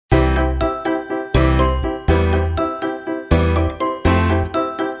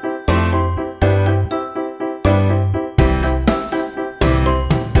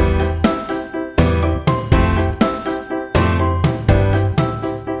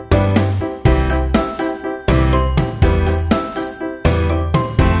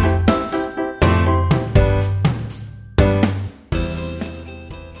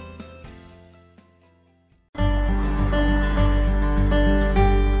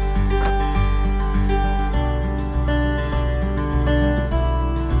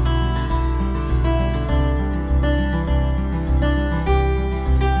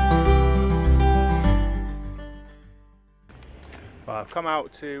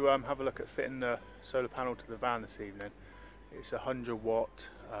out to have a look at fitting the solar panel to the van this evening. It's a 100 watt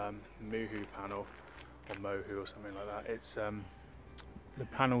Moohoo panel, or Mohu or something like that. It's the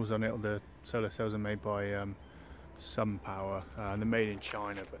panels on it, or the solar cells, are made by SunPower. They're made in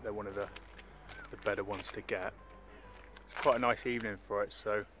China, but they're one of the better ones to get. It's quite a nice evening for it,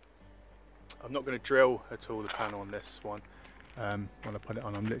 so I'm not going to drill at all the panel on this one. When I put it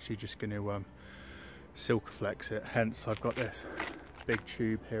on, I'm literally just going to silk flex it. Hence I've got this big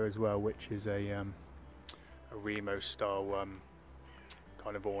tube here as well, which is a Remo style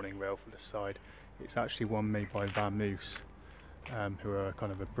kind of awning rail for the side. It's actually one made by Vanlife, who are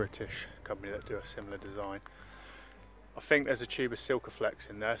kind of a British company that do a similar design. I think there's a tube of Silkaflex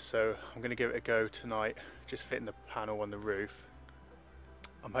in there, so I'm going to give it a go tonight, just fitting the panel on the roof.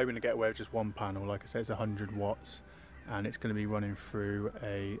 I'm hoping to get away with just one panel. Like I said, it's 100 watts and it's going to be running through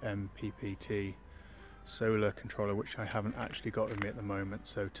a MPPT solar controller, which I haven't actually got with me at the moment.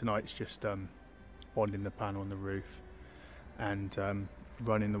 So tonight's just bonding the panel on the roof and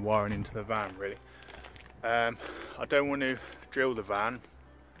running the wiring into the van, really. I don't want to drill the van.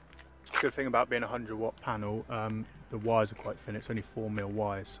 Good thing about being a 100 watt panel, the wires are quite thin. It's only 4mm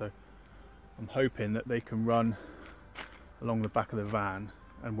wires, so I'm hoping that they can run along the back of the van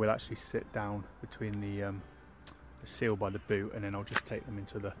and we'll actually sit down between the seal by the boot, and then I'll just take them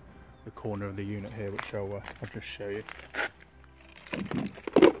into the corner of the unit here, which I'll just show you.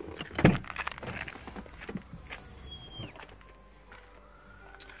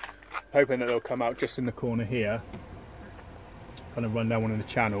 Hoping that they'll come out just in the corner here, kind of run down one of the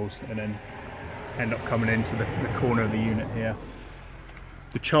channels and then end up coming into the corner of the unit here.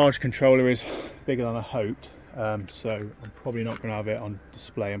 The charge controller is bigger than I hoped, so I'm probably not going to have it on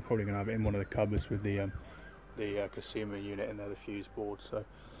display. I'm probably going to have it in one of the cupboards with the consumer unit in there, the fuse board, so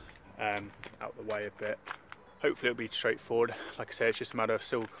out the way a bit. Hopefully it'll be straightforward. Like I say, it's just a matter of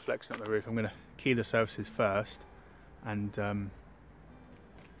silk flexing up the roof. I'm going to key the surfaces first and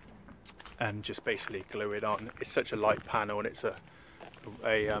just basically glue it on. It's such a light panel, and it's a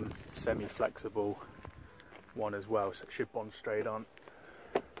semi-flexible one as well, so it should bond straight on.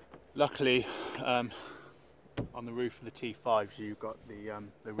 Luckily, on the roof of the T5s, you've got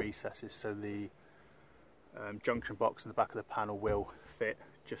the recesses, so the junction box in the back of the panel will fit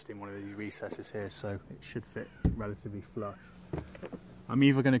just in one of these recesses here, so it should fit relatively flush. I'm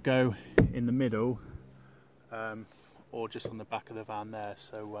either going to go in the middle or just on the back of the van there,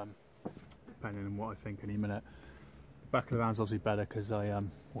 so depending on what I think any minute. The back of the van's obviously better because I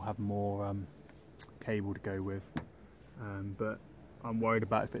will have more cable to go with, but I'm worried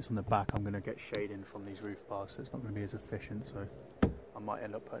about if it's on the back, I'm going to get shading from these roof bars, so it's not going to be as efficient, so I might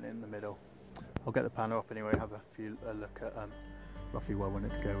end up putting it in the middle. I'll get the panel up anyway, have a look at roughly where I want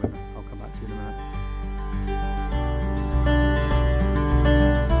it to go, and I'll come back to you in a minute.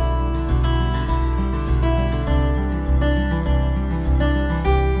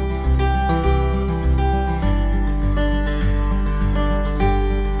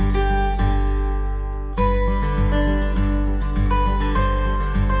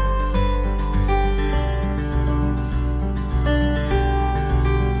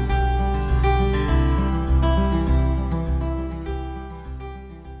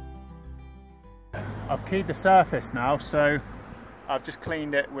 I've keyed the surface now, so I've just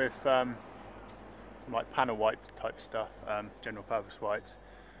cleaned it with some like panel wipe type stuff, general purpose wipes.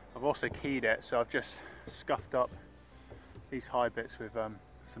 I've also keyed it, so I've just scuffed up these high bits with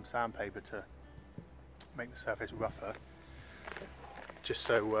some sandpaper to make the surface rougher, just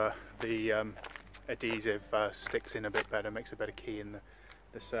so the adhesive sticks in a bit better, makes a better key in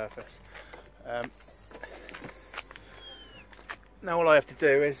the surface. Now all I have to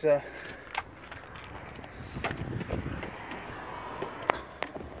do is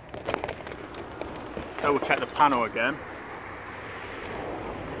double check the panel again.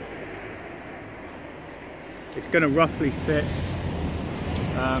 It's going to roughly sit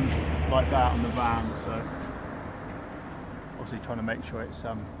like that on the van, so obviously trying to make sure it's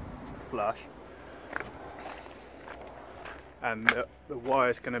flush. And the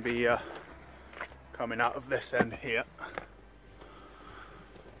wire's going to be coming out of this end here.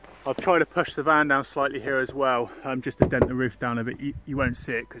 I've tried to push the van down slightly here as well, just to dent the roof down a bit. You won't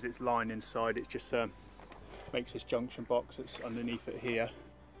see it because it's lined inside. It just makes this junction box that's underneath it here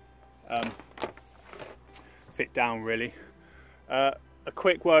fit down, really. A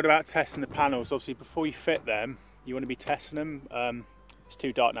quick word about testing the panels. Obviously, before you fit them, you want to be testing them. It's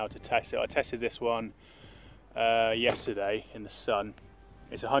too dark now to test it. I tested this one yesterday in the sun.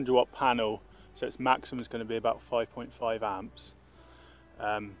 It's a 100 watt panel, so its maximum is going to be about 5.5 amps,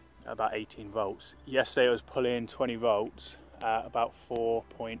 about 18 volts. Yesterday I was pulling 20 volts at about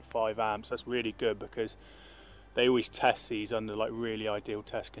 4.5 amps. That's really good because they always test these under like really ideal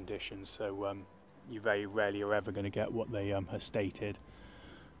test conditions, so you very rarely are ever going to get what they have stated.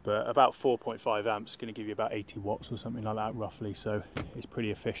 But about 4.5 amps is going to give you about 80 watts or something like that roughly, so it's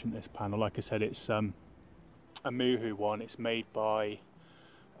pretty efficient, this panel. Like I said, it's a Moohoo one. It's made by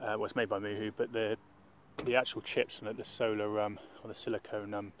well, it's made by Moohoo, but the actual chips on it, the solar or the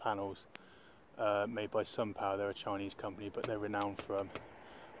silicone panels, made by SunPower. They're a Chinese company, but they're renowned for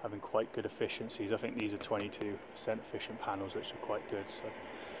having quite good efficiencies. I think these are 22% efficient panels, which are quite good.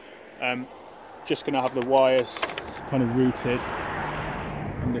 So just going to have the wires kind of routed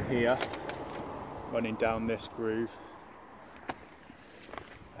under here, running down this groove,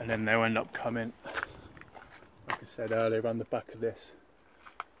 and then they'll end up coming, like I said earlier, around the back of this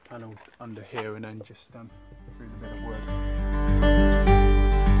panel under here, and then just through the bit of wood.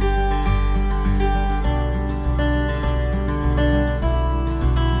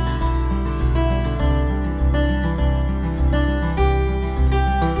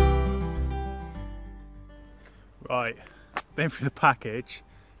 Right, been through the package,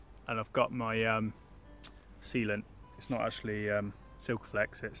 and I've got my sealant. It's not actually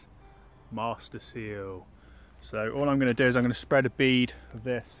Silkflex, it's Master Seal. So all I'm going to do is I'm going to spread a bead of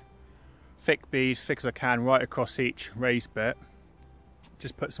this, thick bead, thick as I can, right across each raised bit.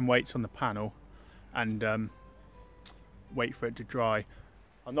 Just put some weights on the panel and wait for it to dry.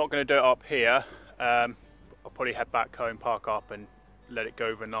 I'm not going to do it up here. I'll probably head back home, park up and let it go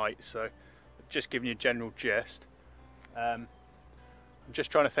overnight. So just giving you a general gist. I'm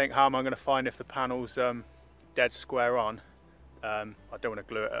just trying to think, how am I going to find if the panel's dead square on. I don't want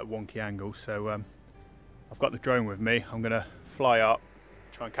to glue it at a wonky angle, so I've got the drone with me. I'm going to fly up,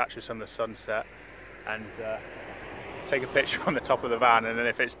 try and capture some of the sunset, and take a picture on the top of the van, and then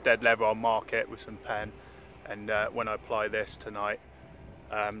if it's dead level I'll mark it with some pen, and when I apply this tonight,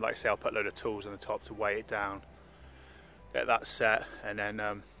 like I say, I'll put a load of tools on the top to weigh it down, get that set, and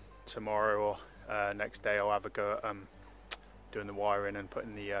then tomorrow or next day I'll have a go at doing the wiring and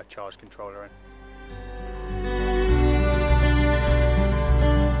putting the charge controller in.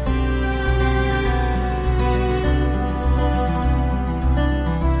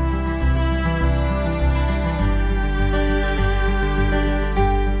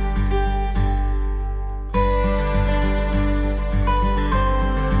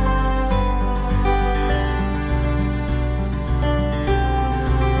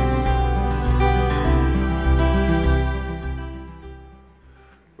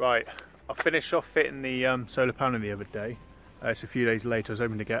 Right, I finished off fitting the solar panel the other day. It's a few days later. I was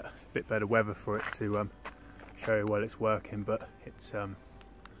hoping to get a bit better weather for it to show you while it's working, but it's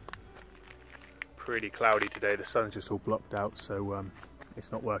pretty cloudy today. The sun's just all blocked out, so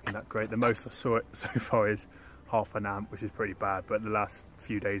it's not working that great. The most I saw it so far is 0.5 amp, which is pretty bad, but the last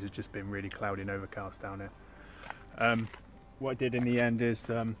few days has just been really cloudy and overcast down here. What I did in the end is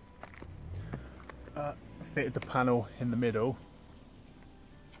fitted the panel in the middle.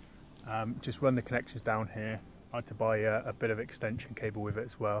 Just run the connections down here. I had to buy a bit of extension cable with it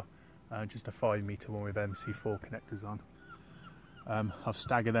as well, just a 5-meter one with MC4 connectors on. I've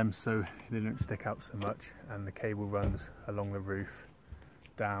staggered them so they don't stick out so much, and the cable runs along the roof,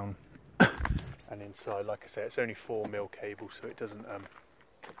 down and inside. Like I say, it's only 4mm cable, so it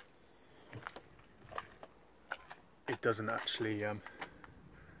doesn't actually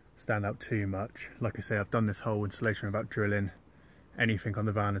stand out too much. Like I say, I've done this whole installation without drilling anything on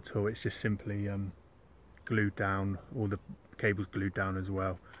the van at all. It's just simply glued down, all the cables glued down as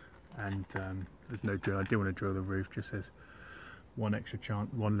well, and there's no drill. I do want to drill the roof just as one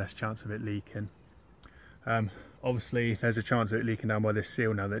less chance of it leaking. Obviously there's a chance of it leaking down by this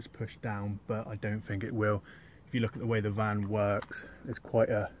seal now that it's pushed down, but I don't think it will. If you look at the way the van works, there's quite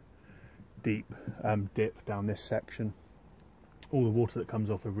a deep dip down this section. All the water that comes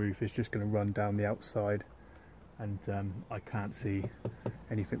off the roof is just going to run down the outside, and I can't see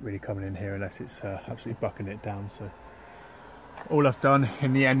anything really coming in here unless it's absolutely bucking it down. So all I've done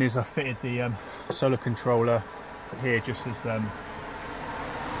in the end is I fitted the solar controller here just as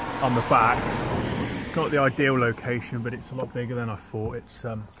on the back. It's not the ideal location, but it's a lot bigger than I thought. It's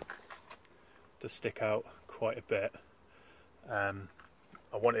does stick out quite a bit.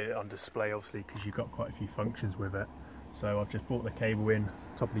 I wanted it on display obviously because you've got quite a few functions with it. So I've just brought the cable in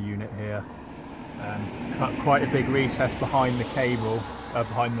top of the unit here. Cut quite a big recess behind the cable,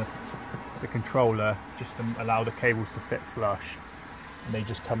 behind the controller, just to allow the cables to fit flush, and they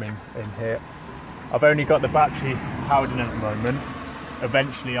just come in here. I've only got the battery powered in at the moment.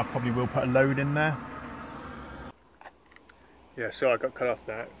 Eventually I probably will put a load in there. Yeah, so I got cut off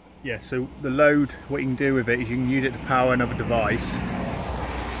there. Yeah, so the load, what you can do with it is you can use it to power another device.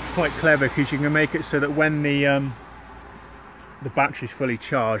 Quite clever because you can make it so that when the battery's fully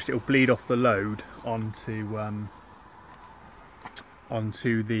charged, it'll bleed off the load onto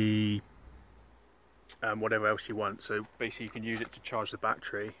the whatever else you want. So basically you can use it to charge the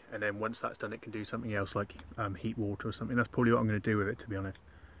battery, and then once that's done it can do something else like heat water or something. That's probably what I'm going to do with it, to be honest,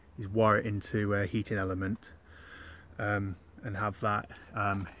 is wire it into a heating element and have that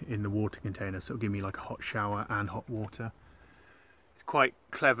in the water container, so it'll give me like a hot shower and hot water. It's quite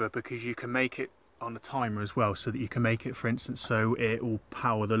clever because you can make it on a timer as well, so that you can make it, for instance, so it will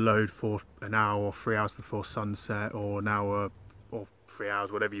power the load for an hour or 3 hours before sunset, or an hour or 3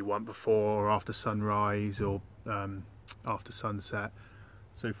 hours, whatever you want, before or after sunrise, or after sunset.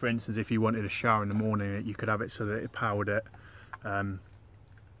 So for instance, if you wanted a shower in the morning, you could have it so that it powered it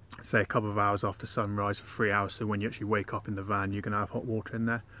say a couple of hours after sunrise for 3 hours, so when you actually wake up in the van you're going to have hot water in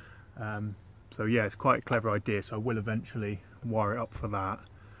there. So yeah, it's quite a clever idea, so I will eventually wire it up for that,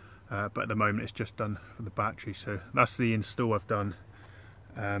 but at the moment it's just done for the battery. So that's the install I've done.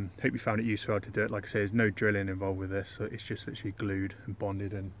 Hope you found it useful to do it. Like I say, there's no drilling involved with this, so it's just literally glued and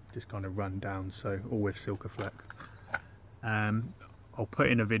bonded and just kind of run down, so all with Silkaflex. I'll put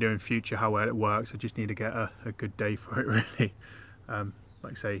in a video in future how well it works. I just need to get a good day for it, really.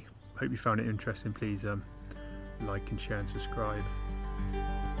 Like I say, hope you found it interesting. Please like and share and subscribe.